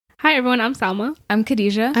Hi everyone, I'm Salma. I'm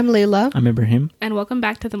Khadija. I'm Layla. I'm Ibrahim. And welcome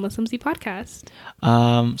back to the Muslim Z podcast.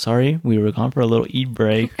 Sorry, we were gone for a little Eid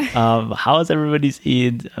break. How was everybody's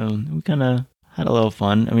Eid? We kind of had a little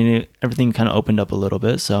fun. I mean, everything kind of opened up a little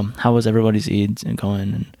bit. So how was everybody's Eid and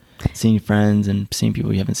going and seeing friends and seeing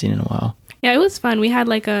people you haven't seen in a while? Yeah, it was fun. We had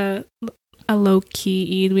like a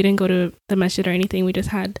low-key Eid. We didn't go to the masjid or anything. We just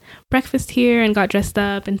had breakfast here and got dressed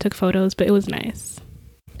up and took photos, but it was nice.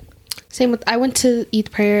 Same with, I went to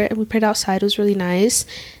Eid prayer and we prayed outside. It was really nice.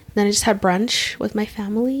 Then I just had brunch with my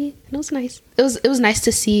family and it was nice. It was nice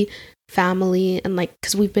to see family and like,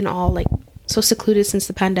 because we've been all like so secluded since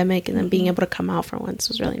the pandemic, and then being able to come out for once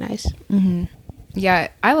was really nice. Mm-hmm. Yeah,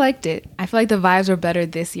 I liked it. I feel like the vibes were better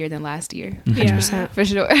this year than last year. 100%. For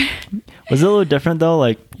sure. Was it a little different though?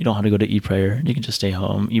 Like, you don't have to go to Eid prayer. You can just stay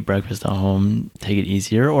home, eat breakfast at home, take it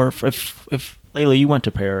easier. Or if Layla, you went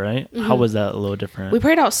to prayer, right? Mm-hmm. How was that a little different? We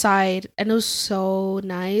prayed outside and it was so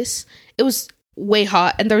nice. It was way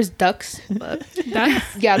hot and there was ducks. But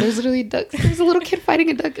Ducks? Yeah, there was literally ducks. There was a little kid fighting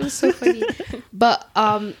a duck. It was so funny. But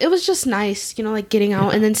it was just nice, you know, like getting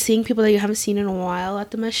out and then seeing people that you haven't seen in a while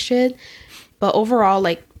at the masjid. But overall,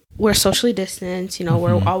 like, we're socially distanced, you know,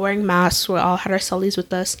 we're all wearing masks, we all had our sullies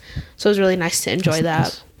with us. So it was really nice to enjoy that.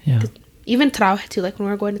 Nice. Yeah. Even Tarawih too, like when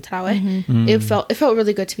we were going to Tarawih, it felt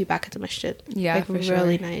really good to be back at the masjid. Yeah, like for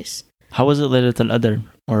really sure. nice. How was it later than other,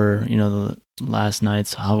 or you know, the last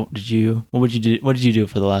nights? What did you do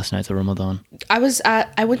for the last nights of Ramadan? I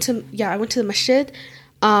went to the masjid.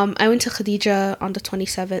 I went to Khadija on the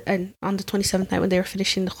 27th and on the 27th night when they were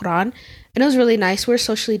finishing the Quran, and it was really nice. We were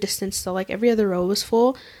socially distanced, so like every other row was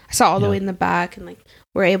full. I saw all the way in the back, and like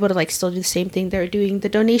we're able to like still do the same thing. They were doing the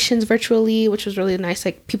donations virtually, which was really nice.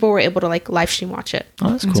 Like people were able to like live stream watch it.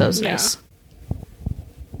 Oh, that's cool. So it was nice.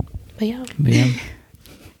 But yeah.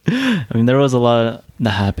 I mean, there was a lot that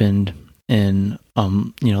happened in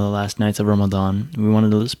the last nights of Ramadan. We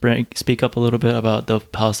wanted to speak up a little bit about the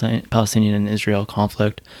Palestinian and Israel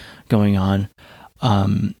conflict going on.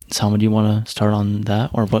 Salma, do you want to start on that,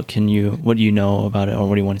 or what do you know about it, or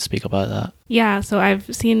what do you want to speak about that? Yeah, so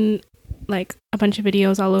I've seen like a bunch of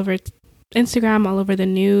videos all over Instagram, all over the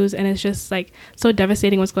news, and it's just like so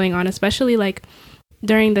devastating what's going on, especially like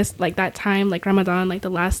during this like that time, like Ramadan, like the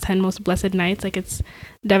last 10 most blessed nights. Like it's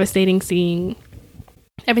devastating seeing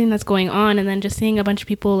everything that's going on, and then just seeing a bunch of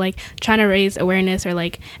people like trying to raise awareness or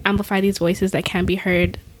like amplify these voices that can't be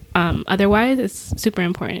heard otherwise. It's super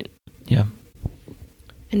important. Yeah.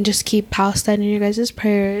 And just keep Palestine in your guys'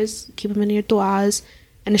 prayers, keep them in your du'as,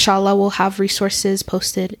 and inshallah we'll have resources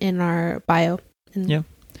posted in our bio. Yeah,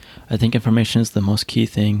 I think information is the most key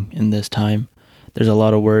thing in this time. There's a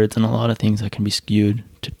lot of words and a lot of things that can be skewed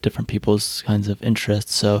to different people's kinds of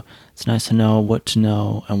interests, so it's nice to know what to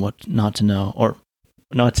know and what not to know, or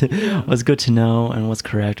what's good to know and what's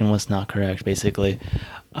correct and what's not correct, basically.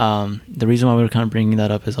 The reason why we're kind of bringing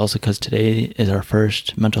that up is also because today is our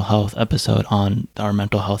first mental health episode on our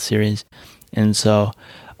mental health series, and so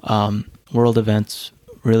world events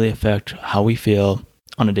really affect how we feel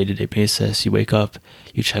on a day-to-day basis. You wake up,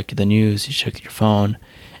 you check the news, you check your phone,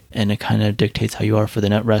 and it kind of dictates how you are for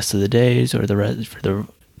the rest of the days or for the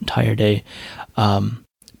entire day.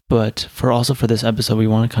 But for this episode, we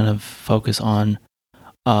want to kind of focus on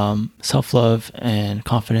self-love and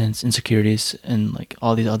confidence, insecurities, and like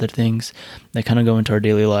all these other things that kind of go into our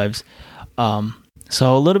daily lives.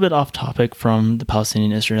 So a little bit off topic from the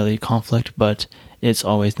Palestinian-Israeli conflict, but it's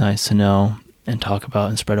always nice to know and talk about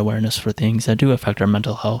and spread awareness for things that do affect our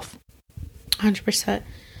mental health. 100%.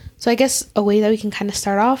 So I guess a way that we can kind of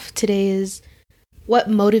start off today is what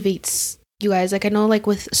motivates you guys. Like I know like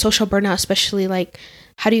with social burnout especially, like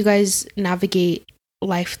how do you guys navigate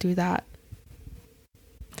life through that?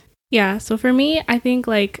 Yeah, so for me, I think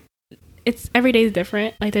like it's every day is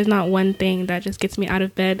different. Like there's not one thing that just gets me out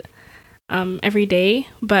of bed every day,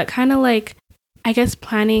 but kind of like I guess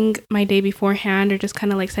planning my day beforehand, or just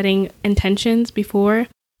kind of like setting intentions before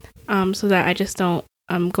so that I just don't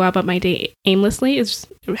go about my day aimlessly. It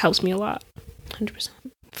helps me a lot. 100%.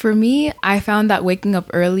 For me, I found that waking up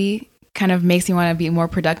early kind of makes me want to be more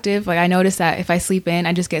productive. Like I noticed that if I sleep in,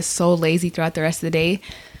 I just get so lazy throughout the rest of the day.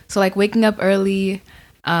 So like waking up early,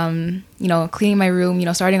 cleaning my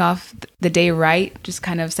room, starting off the day right just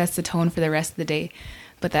kind of sets the tone for the rest of the day.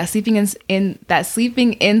 But that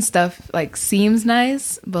sleeping in stuff like seems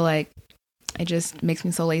nice, but like it just makes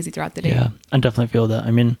me so lazy throughout the day. Yeah, I definitely feel that.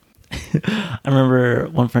 I mean, I remember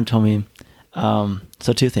one friend told me,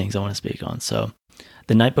 so two things I want to speak on. So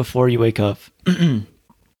the night before you wake up,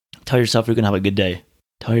 tell yourself you're going to have a good day.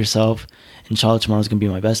 Tell yourself, inshallah, tomorrow's going to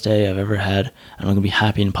be my best day I've ever had, and I'm going to be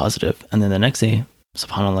happy and positive. And then the next day,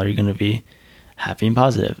 subhanAllah, you're going to be happy and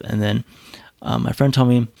positive. And then my friend told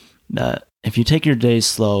me that if you take your days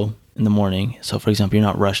slow in the morning, so for example, you're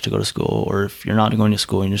not rushed to go to school, or if you're not going to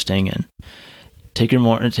school and you're staying in, take your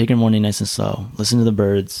morning nice and slow. Listen to the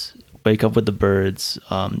birds. Wake up with the birds.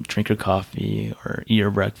 Drink your coffee or eat your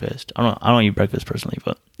breakfast. I don't eat breakfast personally,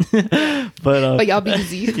 but but y'all be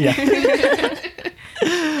easy. Yeah.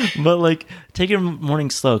 But like, take your morning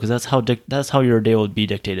slow, because that's how your day will be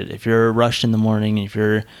dictated. If you're rushed in the morning, if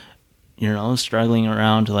you're struggling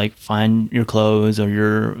around to like find your clothes, or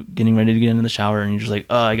you're getting ready to get into the shower and you're just like,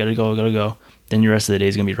 oh, I gotta go, then your rest of the day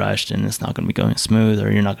is gonna be rushed and it's not gonna be going smooth,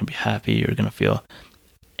 or you're not gonna be happy. You're gonna feel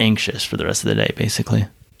anxious for the rest of the day, basically.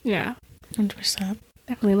 Yeah. 100%.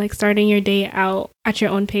 Definitely, like starting your day out at your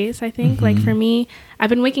own pace, I think. Like for me, I've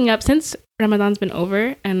been waking up since Ramadan's been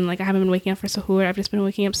over, and like I haven't been waking up for suhoor. I've just been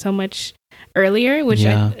waking up so much earlier, which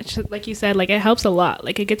like you said, like it helps a lot.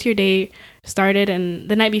 Like it gets your day started, and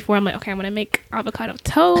the night before I'm like, okay, I'm gonna make avocado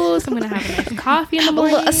toast, I'm gonna have a nice coffee in the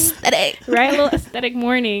morning. A little aesthetic. Right? A little aesthetic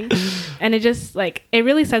morning. And it just like, it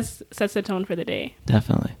really sets the tone for the day.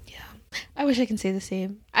 Definitely. I wish I can say the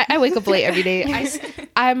same. I wake up late every day.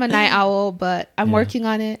 I'm a night owl, but I'm working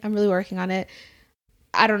on it. I'm really working on it.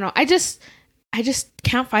 I don't know. I just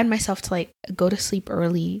can't find myself to like go to sleep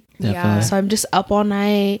early. Definitely. Yeah. So I'm just up all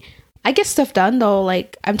night. I get stuff done though.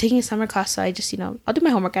 Like I'm taking a summer class, so I just, I'll do my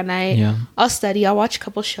homework at night. Yeah. I'll study. I'll watch a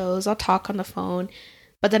couple shows. I'll talk on the phone.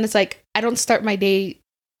 But then it's like I don't start my day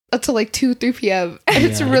until like 2-3 p.m. and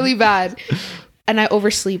it's really bad. And I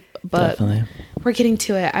oversleep. But Definitely. we're getting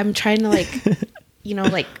to it. I'm trying to like,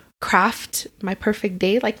 like craft my perfect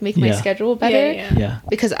day, like make my schedule better. Yeah.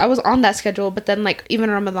 Because I was on that schedule, but then like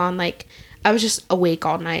even Ramadan, like I was just awake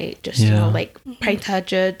all night, just like praying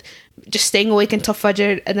tahajjud, just staying awake until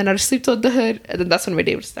fajr, and then I'd sleep till dhuhr, and then that's when my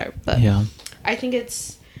day would start. But I think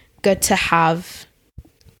it's good to have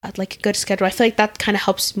like a good schedule. I feel like that kind of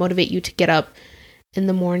helps motivate you to get up in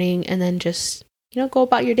the morning and then just go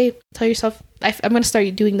about your day. Tell yourself, I'm going to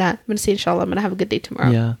start doing that. I'm going to say, inshallah, I'm going to have a good day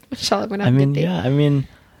tomorrow. Yeah. Inshallah, I'm going to have a good day. Yeah. I mean,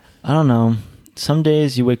 I don't know. Some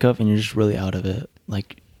days you wake up and you're just really out of it.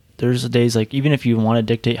 Like, there's days, like, even if you want to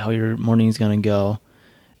dictate how your morning is going to go,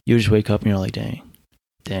 you just wake up and you're like,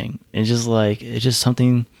 dang. It's just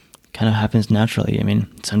something kind of happens naturally. I mean,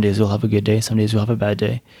 some days you'll have a good day. Some days you'll have a bad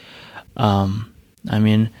day. I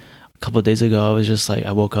mean, a couple of days ago, I was just like,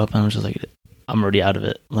 I woke up and I was just like, I'm already out of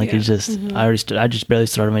it. Like it's just, I just barely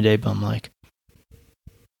started my day, but I'm like,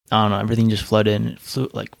 I don't know, everything just flooded in.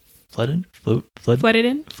 Flooded in? Flooded?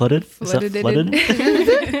 Flooded in?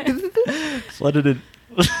 Flooded in.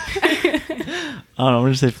 I don't know, I'm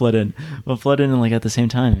gonna say flooded in. But flooded in like at the same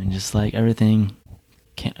time, and just like everything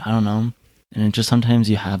I don't know. And it just, sometimes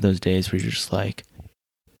you have those days where you're just like,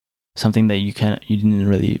 something that you didn't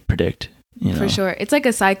really predict. For sure. It's like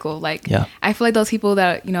a cycle. Like, I feel like those people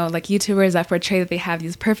that, like YouTubers that portray that they have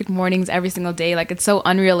these perfect mornings every single day, like it's so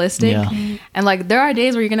unrealistic. Yeah. And like, there are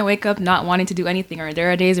days where you're going to wake up not wanting to do anything, or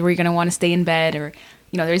there are days where you're going to want to stay in bed, or,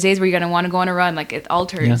 there's days where you're going to want to go on a run. Like it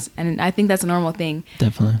alters. Yeah. And I think that's a normal thing.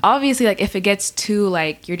 Definitely. Obviously, like if it gets too,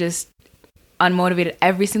 like you're just unmotivated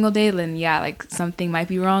every single day, then like something might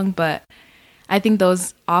be wrong. But I think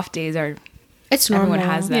those off days are, it's normal. Everyone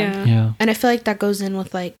has them. Yeah. And I feel like that goes in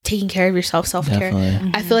with like taking care of yourself, self-care.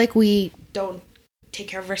 I feel like we don't take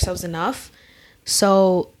care of ourselves enough.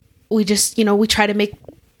 So we just, we try to make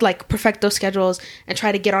like perfect those schedules and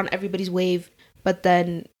try to get on everybody's wave. But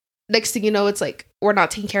then next thing you know, it's like, we're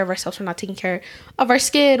not taking care of ourselves. We're not taking care of our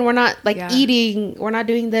skin. We're not like eating. We're not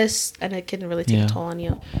doing this. And it can really take a toll on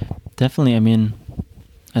you. Definitely. I mean,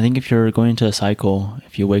 I think if you're going to a cycle,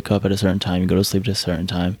 if you wake up at a certain time, you go to sleep at a certain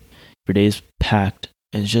time, your day is packed.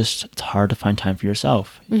 It's hard to find time for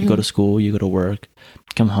yourself. You go to school, you go to work,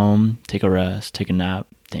 come home, take a rest, take a nap.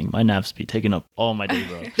 Dang, my naps be taking up all my day,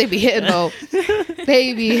 bro. They be hitting though.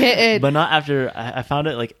 They be hitting. But not after. I found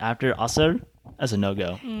it like after Asr. That's a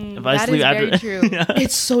no-go. If I sleep after, very true.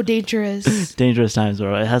 It's so dangerous. Dangerous times,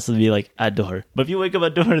 bro. It has to be like at Dhuhr. But if you wake up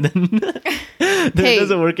at Dhuhr, then it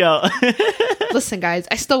doesn't work out. Listen, guys,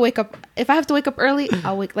 I still wake up. If I have to wake up early,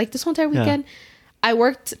 I'll wake. Like this whole entire weekend, I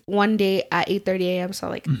worked one day at 8:30 a.m. So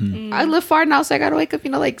like, I live far now, so I gotta wake up,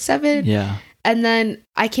 like 7. Yeah. And then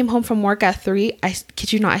I came home from work at 3. I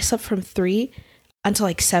kid you not, I slept from 3 until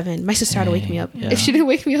like 7. My sister had to wake me up. If she didn't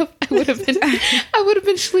wake me up, I would have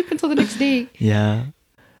been sleeping until the next day. Yeah.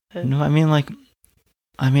 No, I mean,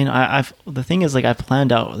 I've the thing is, like, I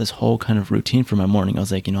planned out this whole kind of routine for my morning. I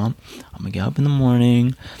was like, I'm gonna get up in the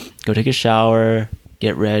morning, go take a shower,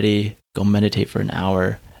 get ready, go meditate for an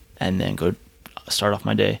hour, and then go start off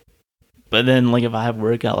my day. But then like if I have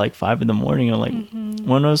work at like 5 a.m, I'm like,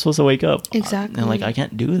 when am I supposed to wake up? Exactly. And like I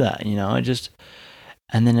can't do that, you know.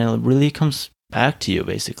 And then it really comes back to you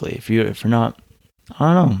basically. If you're not,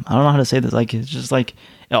 I don't know how to say this. Like it's just like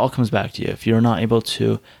it all comes back to you. If you're not able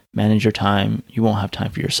to manage your time, you won't have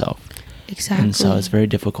time for yourself. Exactly. And so it's very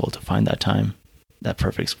difficult to find that time, that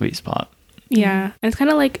perfect sweet spot. Yeah. And it's kind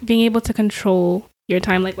of like being able to control your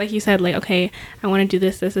time. Like you said, like, okay, I want to do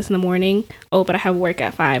this in the morning. Oh, but I have work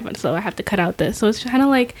at 5, and so I have to cut out this. So it's kind of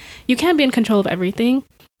like you can't be in control of everything,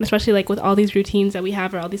 especially like with all these routines that we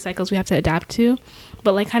have or all these cycles we have to adapt to.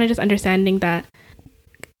 But like kind of just understanding that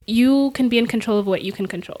you can be in control of what you can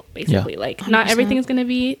control, basically. Like 100%. not everything is going to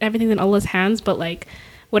be everything's in Allah's hands, but like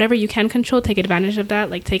whatever you can control, take advantage of that,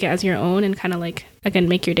 like take it as your own and kind of like, again,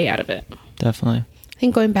 make your day out of it. Definitely. I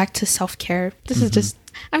think going back to self-care, this is just,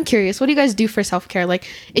 I'm curious, what do you guys do for self-care? Like,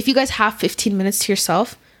 if you guys have 15 minutes to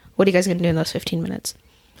yourself, what are you guys going to do in those 15 minutes?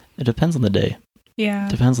 It depends on the day. Yeah.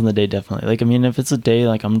 Depends on the day, definitely. Like, I mean, if it's a day,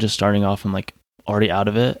 like, I'm just starting off and, like, already out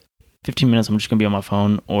of it, 15 minutes, I'm just going to be on my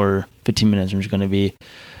phone, or 15 minutes, I'm just going to be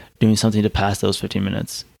doing something to pass those 15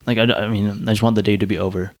 minutes. Like, I mean, I just want the day to be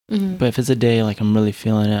over. But if it's a day, like, I'm really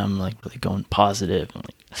feeling it, I'm, like, really going positive. I'm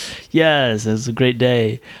like, yes, it's a great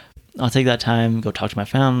day. I'll take that time, go talk to my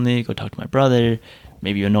family, go talk to my brother,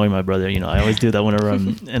 maybe annoy my brother. You know, I always do that whenever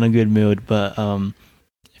I'm in a good mood. But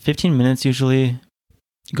 15 minutes usually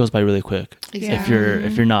goes by really quick if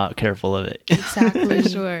you're not careful of it. Exactly. For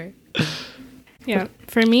sure. Yeah.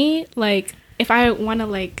 For me, like, if I want to,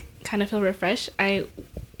 like, kind of feel refreshed,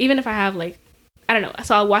 even if I have, like, I don't know,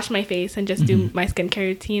 so I'll wash my face and just do my skincare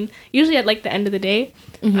routine, usually at, like, the end of the day,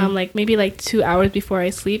 like, maybe, like, 2 hours before I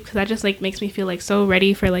sleep, because that just, like, makes me feel, like, so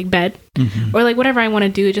ready for, like, bed, or, like, whatever I want to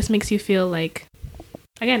do. It just makes you feel, like,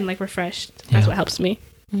 again, like, refreshed. That's what helps me.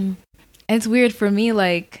 And it's weird for me,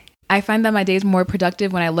 like, I find that my day is more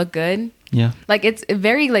productive when I look good. Yeah. Like, it's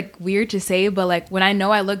very, like, weird to say, but, like, when I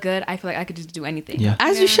know I look good, I feel like I could just do anything. Yeah.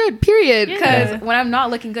 As you should, period. Because when I'm not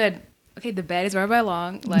looking good, okay, the bed is where I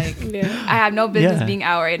belong. Like, I have no business being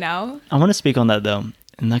out right now. I want to speak on that, though.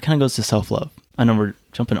 And that kind of goes to self-love. I know we're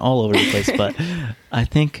jumping all over the place, but I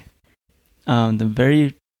think the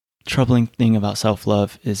very troubling thing about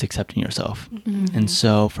self-love is accepting yourself. And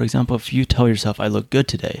so, for example, if you tell yourself, I look good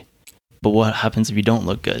today, but what happens if you don't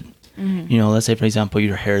look good? You know, let's say, for example,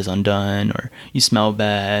 your hair is undone, or you smell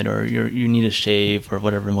bad, or you need a shave, or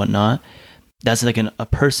whatever and whatnot. That's like a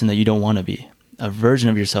person that you don't want to be, a version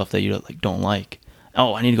of yourself that you don't like.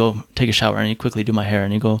 Oh, I need to go take a shower. I need to quickly do my hair. I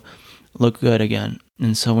need to go look good again.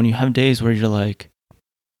 And so when you have days where you're like,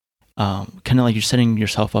 kind of like you're setting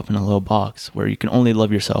yourself up in a little box where you can only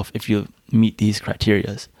love yourself if you meet these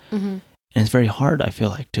criterias. And it's very hard, I feel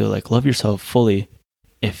like, to like love yourself fully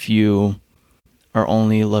if you are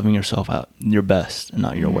only loving yourself at your best and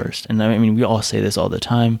not your worst. And I mean, we all say this all the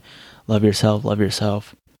time, love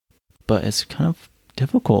yourself, but it's kind of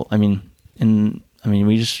difficult. I mean,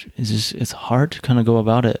 it's hard to kind of go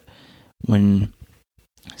about it when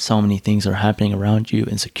so many things are happening around you,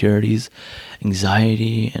 insecurities,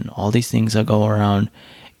 anxiety, and all these things that go around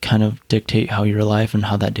kind of dictate how your life and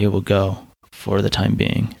how that day will go for the time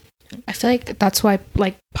being. I feel like that's why,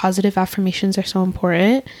 like, positive affirmations are so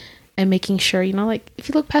important, and making sure, you know, like, if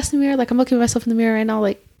you look past the mirror, like, I'm looking at myself in the mirror right now,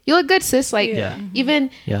 like, you look good, sis. Like, even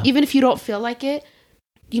if you don't feel like it,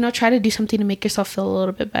 you know, try to do something to make yourself feel a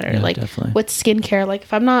little bit better. Like, definitely. With skincare, like,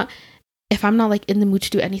 if I'm not like in the mood to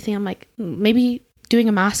do anything, I'm like, maybe doing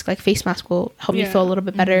a mask, like face mask, will help me feel a little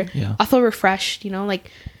bit better. I'll feel refreshed, you know, like,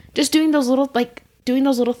 just doing those little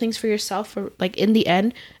things for yourself, or like, in the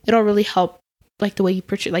end, it'll really help, like, the way you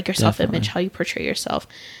portray, like, your self-image, how you portray yourself.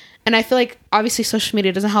 And I feel like obviously social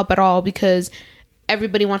media doesn't help at all, because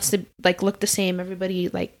everybody wants to, like, look the same. Everybody,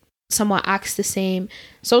 like, somewhat acts the same.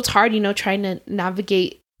 So it's hard, you know, trying to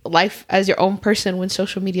navigate life as your own person when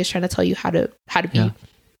social media is trying to tell you how to be.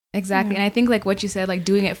 Exactly. And I think, like what you said, like,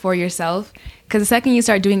 doing it for yourself, because the second you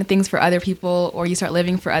start doing things for other people, or you start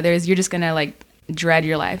living for others, you're just gonna, like, dread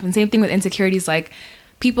your life. And same thing with insecurities. Like,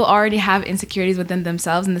 people already have insecurities within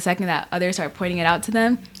themselves, and the second that others start pointing it out to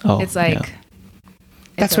them, it's like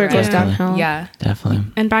that's where it goes downhill. Yeah, definitely.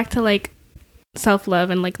 And back to, like,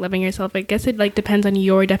 self-love and, like, loving yourself, I guess it, like, depends on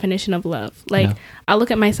your definition of love. Like, I'll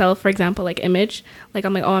look at myself, for example, like, image, like,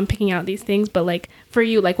 I'm like, oh, I'm picking out these things, but, like, for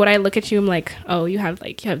you, like, when I look at you, I'm like, oh, you have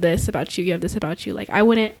this about you, you have this about you. Like, I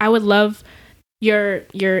would love your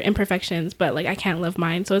imperfections, but, like, I can't love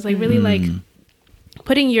mine. So it's, like, really, like,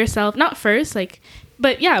 putting yourself not first, like,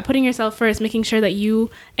 but putting yourself first, making sure that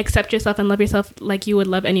you accept yourself and love yourself like you would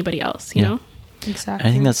love anybody else, you know? Exactly.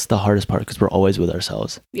 I think that's the hardest part, because we're always with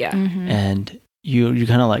ourselves. Yeah. And you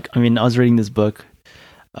kind of, like, I mean, I was reading this book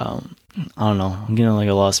I don't know, I'm getting like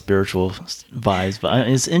a lot of spiritual vibes, but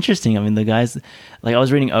it's interesting. I mean, the guys, like I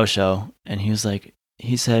was reading Osho, and he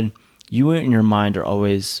said, you and your mind are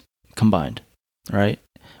always combined, right?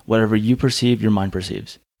 Whatever you perceive, your mind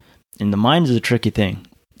perceives. And the mind is a tricky thing.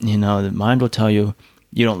 You know, the mind will tell you,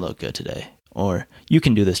 you don't look good today, or you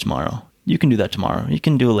can do this tomorrow. You can do that tomorrow. You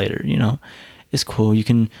can do it later. You know, it's cool.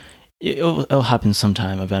 It'll happen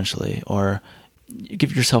sometime eventually, or you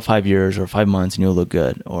give yourself 5 years or 5 months and you'll look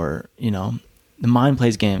good, or, you know, the mind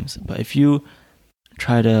plays games. But if you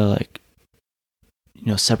try to, like, you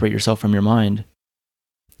know, separate yourself from your mind,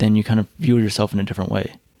 then you kind of view yourself in a different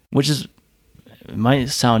way, which is, it might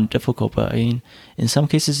sound difficult, but I mean, in some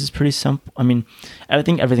cases it's pretty simple. I mean, I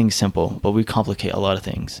think everything's simple, but we complicate a lot of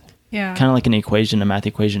things. Yeah. Kind of like an equation, a math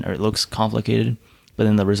equation, or it looks complicated, but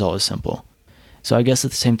then the result is simple. So I guess that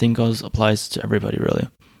the same thing applies to everybody, really.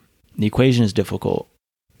 The equation is difficult,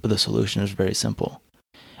 but the solution is very simple.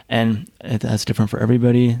 And that's different for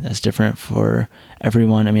everybody. That's different for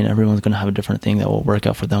everyone. I mean, everyone's going to have a different thing that will work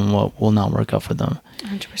out for them, what will not work out for them.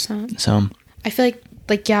 100%. So I feel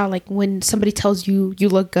like yeah, like when somebody tells you you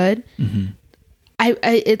look good, mm-hmm.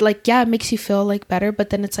 it like, yeah, it makes you feel like better, but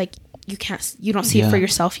then it's like you don't see it for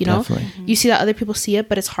yourself, you know? Definitely. You see that other people see it,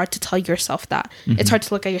 but it's hard to tell yourself that. Mm-hmm. It's hard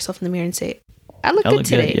to look at yourself in the mirror and say, I look good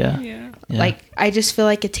today. Yeah. Like, I just feel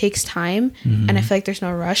like it takes time, Mm-hmm. and I feel like there's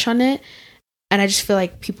no rush on it. And I just feel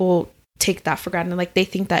like people take that for granted. Like, they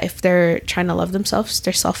think that if they're trying to love themselves,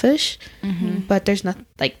 they're selfish. Mm-hmm. But there's not,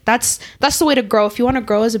 like, that's the way to grow. If you want to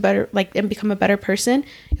grow as a better, like, and become a better person,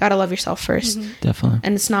 you gotta love yourself first. Mm-hmm. Definitely.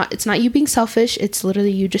 And it's not you being selfish. It's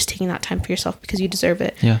literally you just taking that time for yourself because you deserve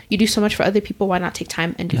it. Yeah. You do so much for other people. Why not take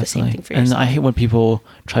time and do the same thing for yourself? And I hate when people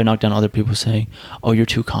try to knock down other people saying, oh, you're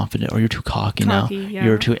too confident, or you're too cocky now. Yeah.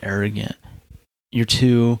 You're too arrogant. You're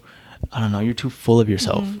too, I don't know, you're too full of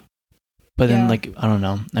yourself. Mhm. But then, Yeah. like, I don't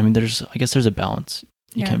know. I mean, I guess there's a balance.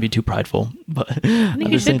 You Yeah. can't be too prideful, but I at think the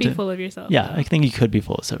you same should be time- full of yourself. Yeah, I think you could be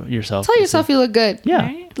full of yourself. Tell yourself you look good. Yeah.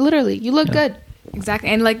 Right? Literally, you look Yeah. good. Exactly.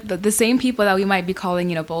 And like the same people that we might be calling,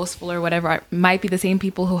 you know, boastful or whatever, might be the same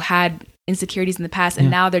people who had insecurities in the past, and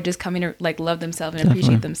Yeah. now they're just coming to like love themselves and Definitely.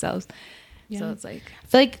 appreciate themselves. Yeah. So it's like, I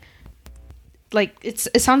feel like it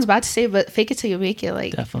sounds bad to say, but fake it till you make it.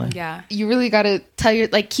 Like, Definitely. yeah. you really gotta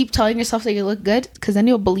keep telling yourself that you look good, because then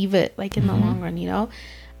you'll believe it, like, in the Mhm. long run, you know?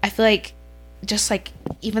 I feel like just like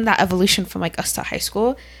even that evolution from like us to high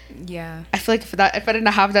school, Yeah. I feel like if I didn't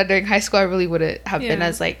have that during high school, I really wouldn't have been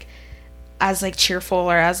Yeah. as cheerful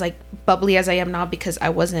or as like bubbly as I am now, because I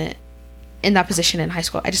wasn't in that position in high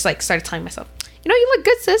school. I just like started telling myself, you know, you look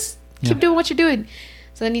good, sis. Keep Yeah. doing what you're doing.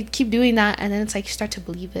 So then you keep doing that, and then it's like you start to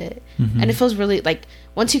believe it, Mhm. and it feels really like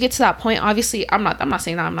once you get to that point. Obviously, I'm not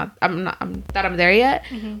saying that I'm there yet,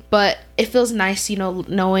 Mhm. but it feels nice, you know,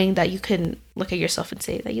 knowing that you can look at yourself and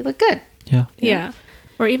say that you look good. Yeah. Yeah.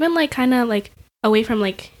 Or even like kind of like away from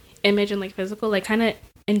like image and like physical, like kind of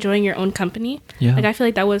enjoying your own company. Yeah. Like I feel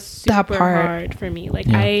like that was That super part. hard for me. Like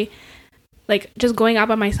Yeah. I like just going out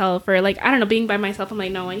by myself, or like I don't know, being by myself. I'm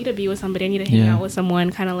like, no, I need to be with somebody. I need to hang Yeah. out with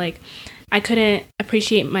someone. Kind of like I couldn't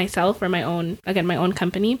appreciate myself or my own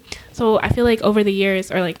company. So I feel like over the years,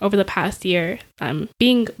 or like over the past year,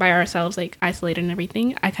 being by ourselves, like isolated and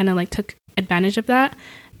everything, I kind of like took advantage of that,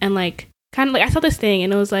 and like kind of like I saw this thing,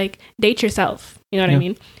 and it was like, date yourself. You know what I Yeah.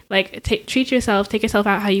 mean? Like treat yourself, take yourself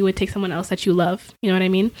out how you would take someone else that you love. You know what I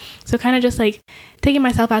mean? So kind of just like taking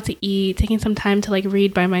myself out to eat, taking some time to like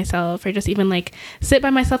read by myself, or just even like sit by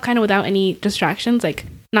myself kind of without any distractions, like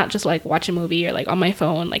not just like watch a movie or like on my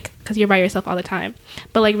phone, like because you're by yourself all the time,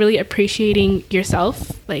 but like really appreciating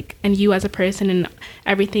yourself, like, and you as a person, and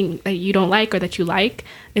everything that you don't like or that you like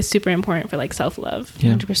is super important for like self-love.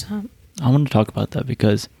 Yeah. 100%. I want to talk about that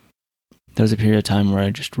because there was a period of time where I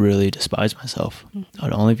just really despised myself. I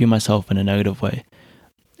would only view myself in a negative way.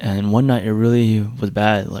 And one night it really was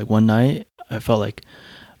bad. Like one night I felt like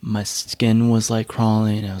my skin was like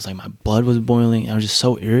crawling, and it was like my blood was boiling. I was just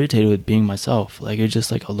so irritated with being myself. Like it's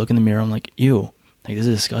just like I look in the mirror, I'm like, ew, like this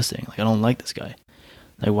is disgusting. Like I don't like this guy.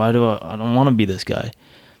 Like why do I don't want to be this guy.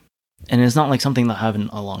 And it's not like something that happened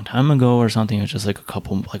a long time ago or something. It's just like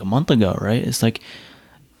a month ago, right? It's like,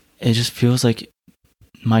 it just feels like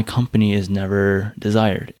my company is never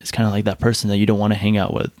desired. It's kind of like that person that you don't want to hang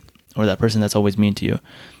out with, or that person that's always mean to you.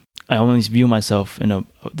 I always view myself in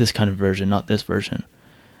this kind of version, not this version.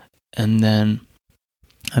 And then,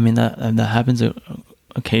 I mean, that happens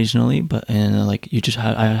occasionally, but like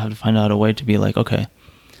I have to find out a way to be like, okay,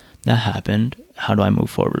 that happened. How do I move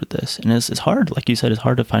forward with this? And it's hard, like you said, it's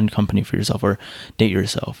hard to find company for yourself or date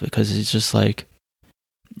yourself, because it's just like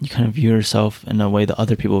you kind of view yourself in a way that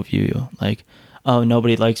other people view you. Like, oh,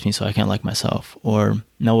 nobody likes me, so I can't like myself, or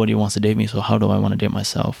nobody wants to date me, so how do I want to date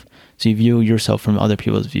myself? So you view yourself from other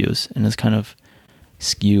people's views, and it's kind of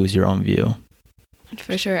skews your own view.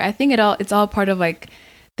 For sure. I think it's all part of like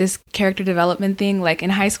this character development thing. Like in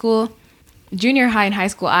high school, junior high and high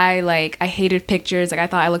school, I hated pictures. Like I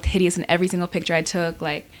thought I looked hideous in every single picture I took.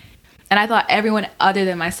 Like, and I thought everyone other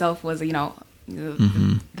than myself was, you know,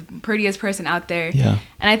 the prettiest person out there. Yeah.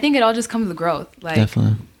 And I think it all just comes with growth. Like,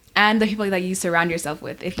 Definitely. and the people that you surround yourself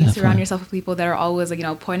with. If you surround yourself with people that are always like, you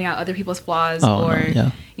know, pointing out other people's flaws,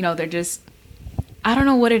 you know, they're just, I don't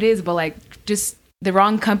know what it is, but like just the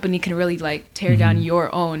wrong company can really like tear down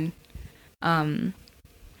your own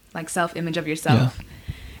like self-image of yourself. Yeah.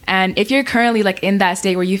 And if you're currently like in that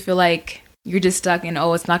state where you feel like you're just stuck and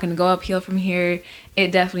it's not going to go uphill from here,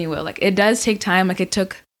 it definitely will. Like it does take time. Like it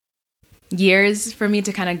took years for me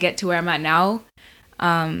to kind of get to where I'm at now.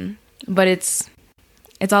 But it's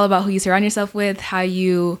all about who you surround yourself with, how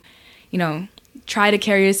you know, try to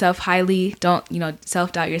carry yourself highly. Don't, you know,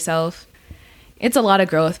 self-doubt yourself. It's a lot of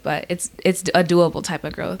growth, but it's a doable type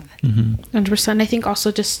of growth. 100%. I think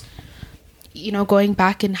also just, you know, going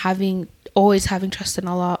back and always having trust in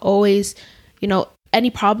Allah, always, you know, any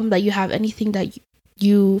problem that you have, anything that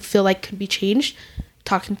you feel like can be changed,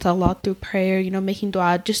 talking to Allah through prayer, you know, making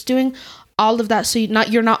dua, just doing all of that. So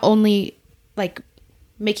you're not only like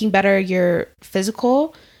making better your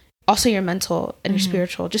physical, also your mental and your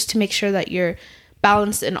spiritual, just to make sure that you're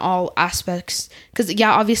balanced in all aspects. Because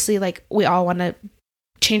yeah, obviously, like we all want to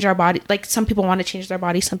change our body. Like some people want to change their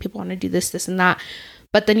body, some people want to do this and that.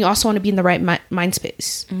 But then you also want to be in the right mind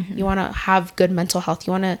space. You want to have good mental health.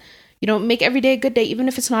 You want to, you know, make every day a good day, even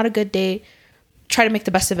if it's not a good day. Try to make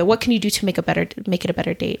the best of it. What can you do to make it a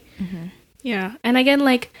better day? Yeah, and again,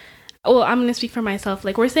 like, well, I'm gonna speak for myself.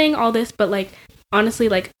 Like, we're saying all this, but like, honestly,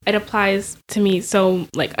 like, it applies to me so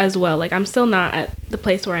like as well. Like, I'm still not at the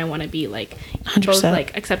place where I want to be. Like, 100%. Both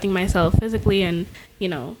like accepting myself physically and, you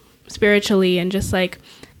know, spiritually, and just like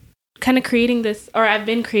kind of creating this, or I've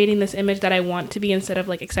been creating this image that I want to be instead of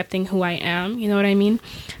like accepting who I am. You know what I mean?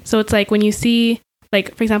 So it's like when you see,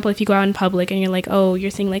 like, for example, if you go out in public and you're like, oh, you're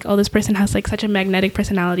seeing like, oh, this person has like such a magnetic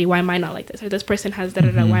personality, why am I not like this? Or this person has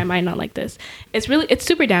da-da-da, why am I not like this? It's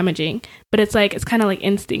super damaging, but it's like, it's kind of like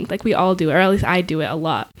instinct. Like we all do, or at least I do it a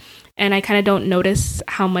lot. And I kind of don't notice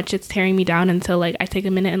how much it's tearing me down until like I take a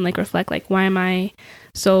minute and like reflect, like, why am I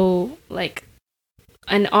so like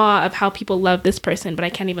in awe of how people love this person, but I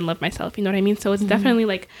can't even love myself. You know what I mean? So it's definitely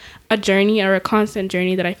like a journey, or a constant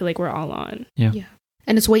journey that I feel like we're all on. Yeah.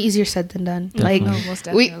 And it's way easier said than done. Definitely. Like, most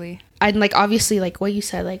definitely. And like, obviously, like what you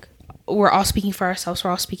said, like we're all speaking for ourselves. We're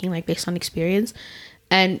all speaking like based on experience.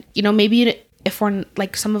 And, you know, maybe if we're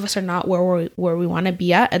like, some of us are not where we want to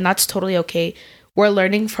be at, and that's totally okay. We're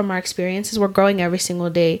learning from our experiences. We're growing every single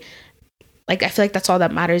day. Like, I feel like that's all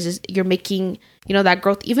that matters, is you're making, you know, that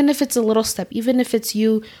growth, even if it's a little step, even if it's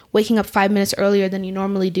you waking up 5 minutes earlier than you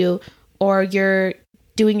normally do, or you're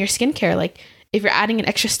doing your skincare. Like, if you're adding an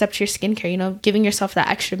extra step to your skincare, you know, giving yourself that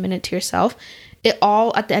extra minute to yourself, it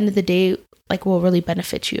all at the end of the day, like, will really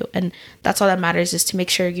benefit you. And that's all that matters, is to make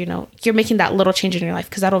sure, you know, you're making that little change in your life,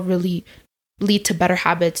 because that'll really lead to better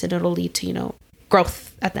habits, and it'll lead to, you know,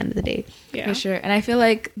 growth at the end of the day. Yeah, for sure. And I feel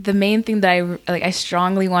like the main thing that I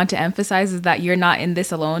strongly want to emphasize is that you're not in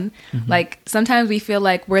this alone. Like, sometimes we feel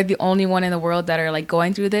like we're the only one in the world that are like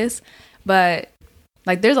going through this, but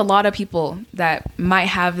like there's a lot of people that might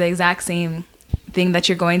have the exact same thing that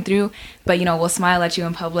you're going through, but, you know, will smile at you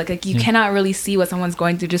in public. Like, you cannot really see what someone's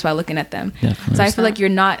going through just by looking at them. So I feel like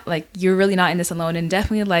you're really not in this alone. And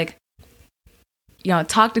definitely, like, you know,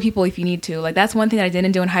 talk to people if you need to. Like, that's one thing that I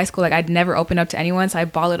didn't do in high school. Like, I'd never open up to anyone, so I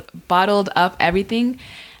bottled up everything.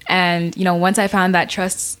 And, you know, once I found that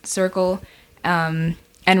trust circle, and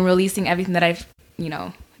releasing everything that I've, you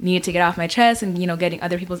know, needed to get off my chest, and, you know, getting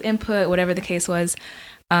other people's input, whatever the case was,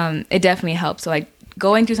 it definitely helped. So, like,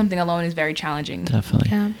 going through something alone is very challenging.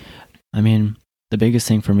 Definitely. Yeah. I mean, the biggest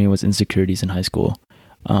thing for me was insecurities in high school.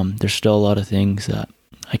 There's still a lot of things that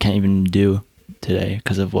I can't even do today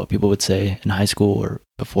because of what people would say in high school or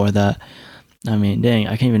before that. I mean, dang,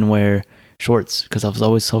 I can't even wear shorts because I was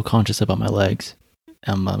always so conscious about my legs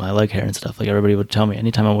and my leg hair and stuff. Like, everybody would tell me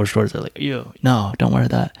anytime I wore shorts, they're like, "Yo, no, don't wear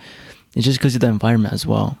that." It's just because of the environment as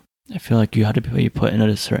well. I feel like you have to be put in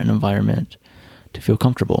a certain environment to feel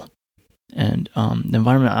comfortable. And the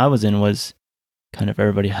environment I was in was kind of,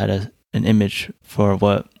 everybody had an image for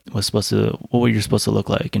what you're supposed to look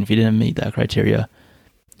like. And if you didn't meet that criteria,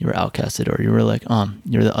 you were outcasted, or you were like,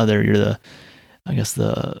 you're the other, you're the, I guess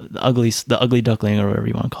the ugly duckling, or whatever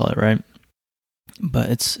you want to call it, right? But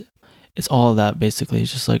it's all of that basically.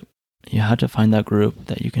 It's just like you have to find that group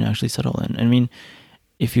that you can actually settle in. I mean,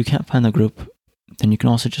 if you can't find the group, then you can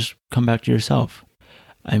also just come back to yourself.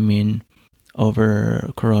 I mean,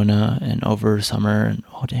 over Corona and over summer, and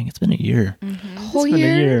oh dang, it's been a year. Mm-hmm. Whole It's been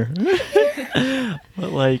year. a year.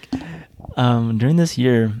 But like, during this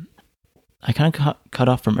year, I kind of cut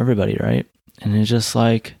off from everybody, right? And it's just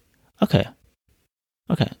like, okay,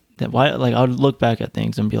 that why? Like, I would look back at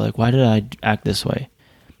things and be like, why did I act this way?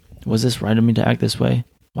 Was this right of me to act this way?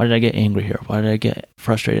 Why did I get angry here? Why did I get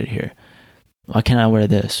frustrated here? Why can't I wear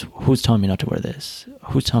this? Who's telling me not to wear this?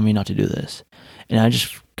 Who's telling me not to do this? And I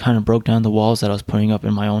just kind of broke down the walls that I was putting up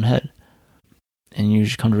in my own head. And you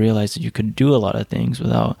just come to realize that you could do a lot of things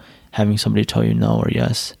without having somebody tell you no or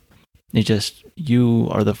yes. It just, you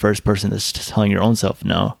are the first person that's telling your own self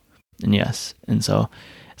no and yes. And so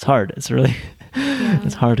it's hard. It's really,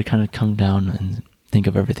 it's hard to kind of come down and think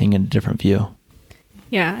of everything in a different view.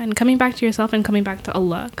 Yeah, and coming back to yourself and coming back to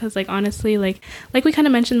Allah, because like honestly, like we kind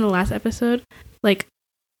of mentioned in the last episode, like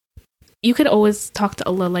you could always talk to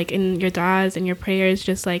Allah, like in your du'as and your prayers,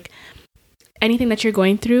 just like anything that you're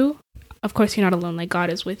going through. Of course, you're not alone. Like God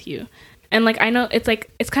is with you, and like I know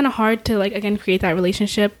it's kind of hard to like again create that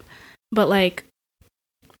relationship, but like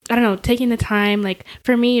I don't know, taking the time, like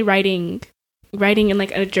for me, writing in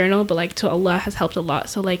like a journal, but like to Allah has helped a lot.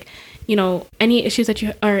 So like, you know, any issues that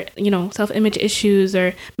you are, you know, self-image issues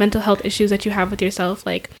or mental health issues that you have with yourself,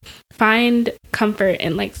 like find comfort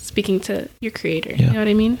in like speaking to your creator. Yeah. You know what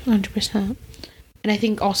I mean? 100%. And I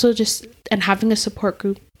think also just and having a support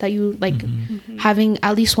group that you like, having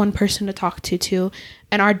at least one person to talk to too.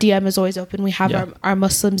 And our DM is always open. We have our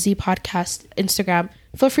Muslim Z podcast Instagram.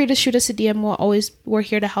 Feel free to shoot us a DM. We're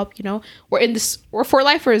here to help. You know, we're for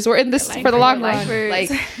lifers. We're in this for the long run.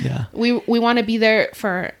 Like, we want to be there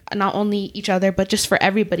for not only each other but just for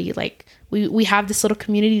everybody. Like we have this little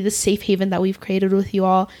community, this safe haven that we've created with you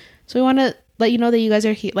all. So we want to let you know that you guys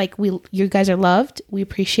are here. Like you guys are loved. We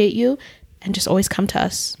appreciate you, and just always come to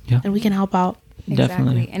us, and we can help out. Exactly.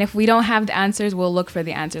 Definitely. And if we don't have the answers, we'll look for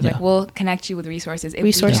the answers. Like we'll connect you with resources. If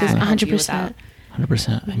 100%.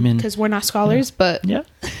 100%. I mean, because we're not scholars, but yeah,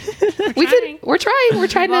 we're trying. We're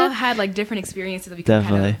trying we all to had like different experiences that we can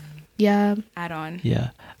definitely. kind of add on. Yeah.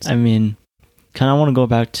 I mean, kind of want to go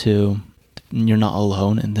back to you're not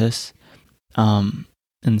alone in this. And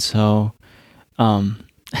so, I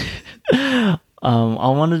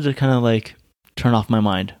wanted to kind of like turn off my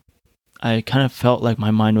mind. I kind of felt like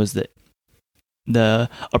my mind was the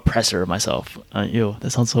oppressor of myself. Ew, that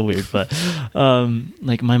sounds so weird, but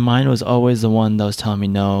like my mind was always the one that was telling me,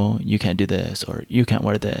 no, you can't do this or you can't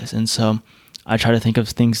wear this. And so I try to think of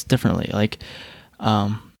things differently, like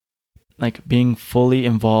being fully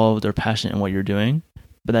involved or passionate in what you're doing,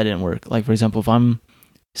 but that didn't work. Like for example, if I'm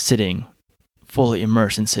sitting, fully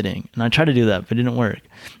immersed in sitting, and I try to do that, but it didn't work.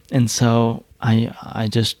 And so I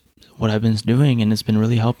just, what I've been doing, and it's been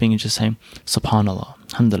really helping, is just saying subhanallah,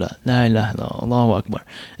 alhamdulillah, la ilaha illallah, Allahu akbar,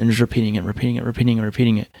 and just repeating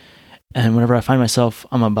it. And whenever I find myself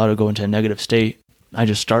I'm about to go into a negative state, I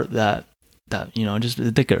just start that you know, just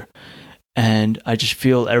the dhikr, and I just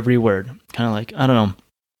feel every word, kind of like, I don't know,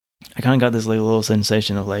 I kind of got this like little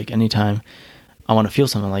sensation of like anytime I want to feel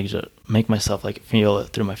something, like just make myself like feel it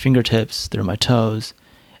through my fingertips, through my toes,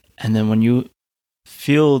 and then when you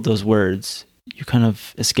feel those words, you kind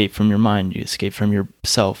of escape from your mind, you escape from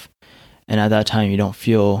yourself, and at that time you don't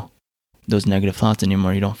feel those negative thoughts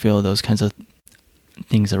anymore. You don't feel those kinds of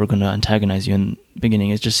things that were going to antagonize you in the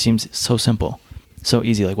beginning. It just seems so simple, so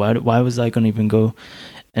easy. Like why was I going to even go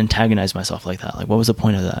antagonize myself like that? Like what was the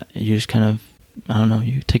point of that? You just kind of, I don't know,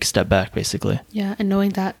 you take a step back basically. Yeah, and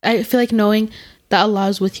knowing that, I feel like knowing that Allah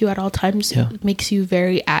is with you at all times makes you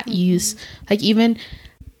very at ease. Like even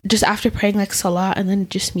just after praying like salah and then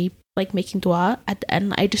just me like making dua at the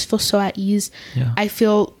end, I just feel so at ease. I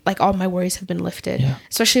feel like all my worries have been lifted,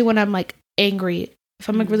 especially when I'm like angry. If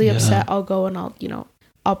I'm like really upset, I'll go and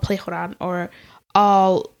I'll play Quran, or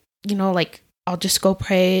I'll just go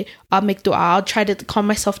pray, I'll make dua, I'll try to calm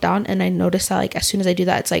myself down. And I notice that like as soon as I do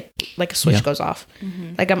that, it's like a switch goes off.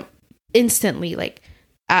 Like I'm instantly like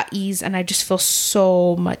at ease, and I just feel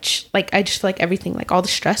so much, like I just feel like everything, like all the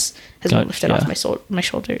stress has been lifted off my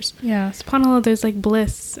shoulders. Yeah, subhanAllah, there's like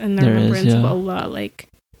bliss in the remembrance of Allah, like,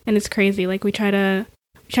 and it's crazy. Like we try to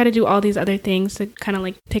do all these other things to kind of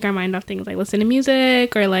like take our mind off things, like listen to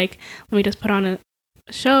music, or like let me just put on a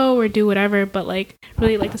show or do whatever. But like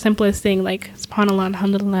really, like the simplest thing, like subhanAllah,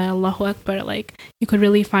 alhamdulillah, Allahu Akbar, like you could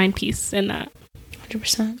really find peace in that.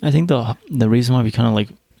 100%. I think the reason why we kind of like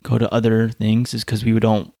go to other things is because we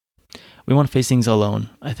want to face things alone.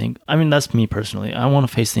 I mean that's me personally. I want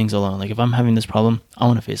to face things alone. Like if I'm having this problem, I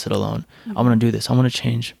want to face it alone. I want to do this, I want to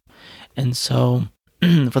change. And so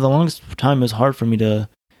for the longest time, it was hard for me to,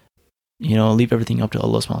 leave everything up to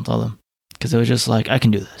Allah subhanahu wa ta'ala. Because it was just like, I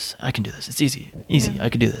can do this. It's easy. I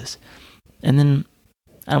could do this. And then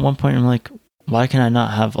at one point, I'm like, why can I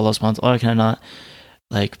not have Allah subhanahu wa ta'ala? Why can I not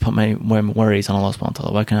like put my worries on Allah subhanahu wa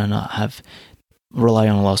ta'ala? Why can I not rely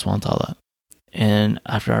on Allah subhanahu wa ta'ala? And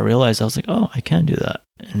after I realized, I was like, oh, I can do that.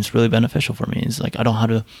 And it's really beneficial for me. It's like, I don't have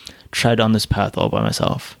to tread on this path all by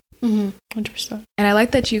myself. 100%. And I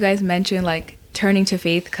like that you guys mentioned like turning to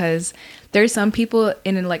faith, because there's some people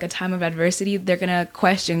in like a time of adversity, they're gonna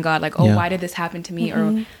question God, like, oh, why did this happen to me?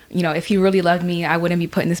 Or, if he really loved me, I wouldn't be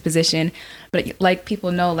put in this position. But like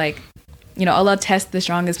people know, like, Allah tests the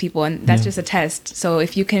strongest people, and that's just a test. So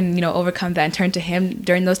if you can, overcome that and turn to him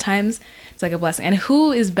during those times, it's like a blessing. And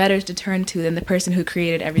who is better to turn to than the person who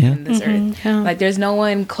created everything in this earth? Yeah. Like there's no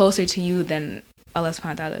one closer to you than Allah subhanahu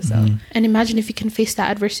wa ta'ala. So and imagine if you can face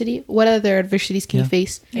that adversity, what other adversities can you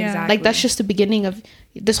face? Exactly. Like that's just the beginning of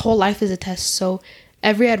this whole life is a test. So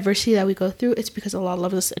every adversity that we go through, it's because Allah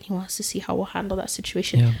loves us and he wants to see how we'll handle that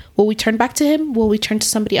situation. Will we turn back to him? Will we turn to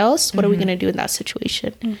somebody else? What are we going to do in that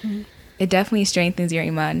situation? It definitely strengthens your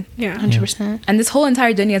iman. 100%. And this whole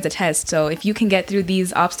entire dunya is a test. So if you can get through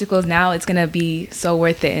these obstacles now, it's going to be so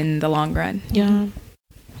worth it in the long run. Yeah.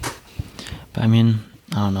 But I mean,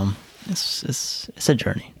 I don't know. It's a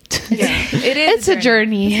journey. It is. It's a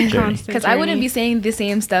journey. Because I wouldn't be saying the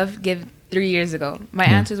same stuff 3 years ago. My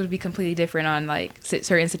answers would be completely different on like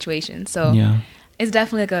certain situations. So it's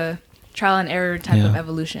definitely like a trial and error type of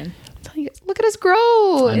evolution. Look at us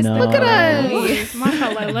grow. Look at us.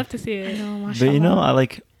 MashaAllah, I love to see it. But I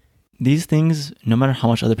like these things, no matter how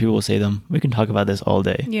much other people will say them, we can talk about this all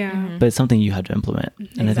day. Yeah. But it's something you have to implement.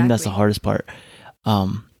 And I think that's the hardest part.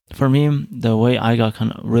 For me, the way I got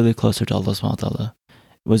kind of really closer to Allah subhanahu wa ta'ala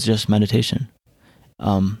was just meditation.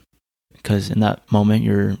 Because in that moment,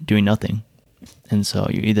 you're doing nothing. And so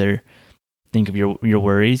you either think of your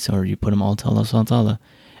worries or you put them all to Allah subhanahu wa ta'ala.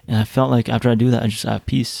 And I felt like after I do that, I just have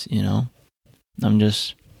peace,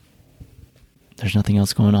 there's nothing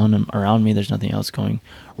else going on around me. There's nothing else going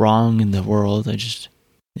wrong in the world. It just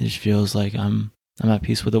feels like I'm at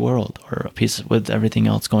peace with the world, or at peace with everything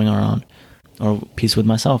else going around, or peace with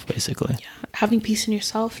myself, basically. Yeah. Having peace in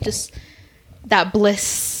yourself, just that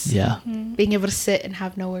bliss. Yeah. Being able to sit and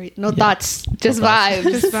have no worries, no thoughts, just vibes.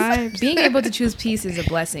 Just vibes. Being able to choose peace is a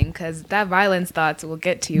blessing, because that violence thoughts will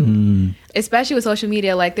get to you. Especially with social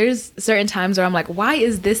media. Like there's certain times where I'm like, why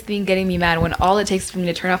is this thing getting me mad, when all it takes for me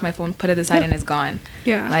to turn off my phone, put it aside, and it's gone.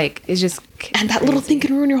 Yeah. Like it's just and that little thing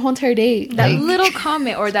can ruin your whole entire day. That little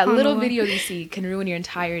comment or that little video you see can ruin your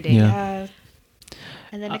entire day. Yeah.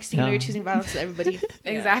 And then next thing you know, you're choosing violence with everybody.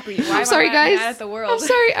 Exactly. Why I'm sorry, guys. Mad at the world? I'm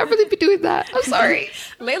sorry. I really be doing that. I'm sorry.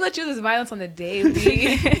 Layla chooses violence on the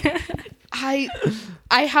daily. I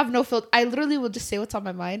have no filter. I literally will just say what's on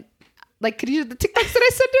my mind. Like, could you the TikToks that I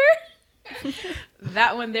send her?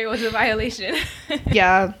 That one there was a violation.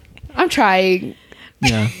 Yeah, I'm trying.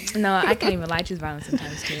 Yeah. No, I can't even lie. I choose violence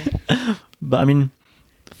sometimes too. But I mean,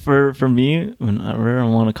 for me, whenever I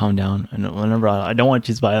want to calm down, and whenever I don't want to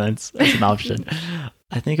choose violence as an option,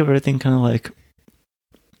 I think of everything kind of like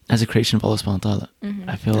as a creation of Allah subhanahu wa ta'ala.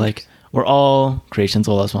 I feel like we're all creations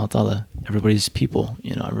of Allah subhanahu wa ta'ala. Everybody's people,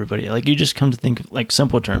 everybody. Like you just come to think of, like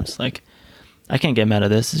simple terms. Like I can't get mad at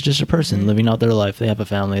this. It's just a person living out their life. They have a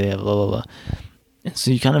family. They have blah blah blah. And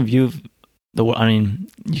so you kind of view the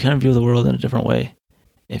world in a different way.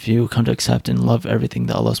 If you come to accept and love everything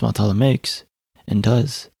that Allah subhanahu wa ta'ala makes and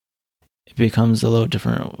does, it becomes a little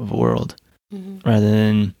different of a world. Rather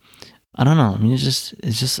than, I don't know. I mean, it's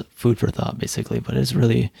just food for thought, basically. But it's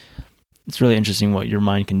really interesting what your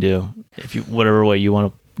mind can do if you, whatever way you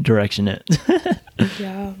want to direction it.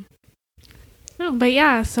 Yeah. No, but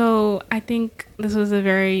yeah, so I think this was a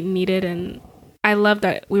very needed, and I love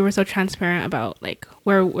that we were so transparent about like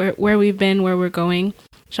where we've been, where we're going.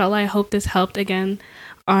 Inshallah, I hope this helped. Again,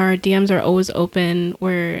 our DMs are always open.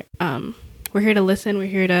 We're here to listen. We're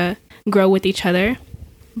here to grow with each other.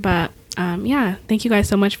 But yeah, thank you guys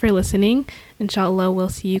so much for listening. Inshallah, we'll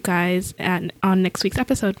see you guys on next week's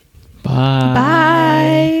episode. Bye.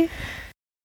 Bye.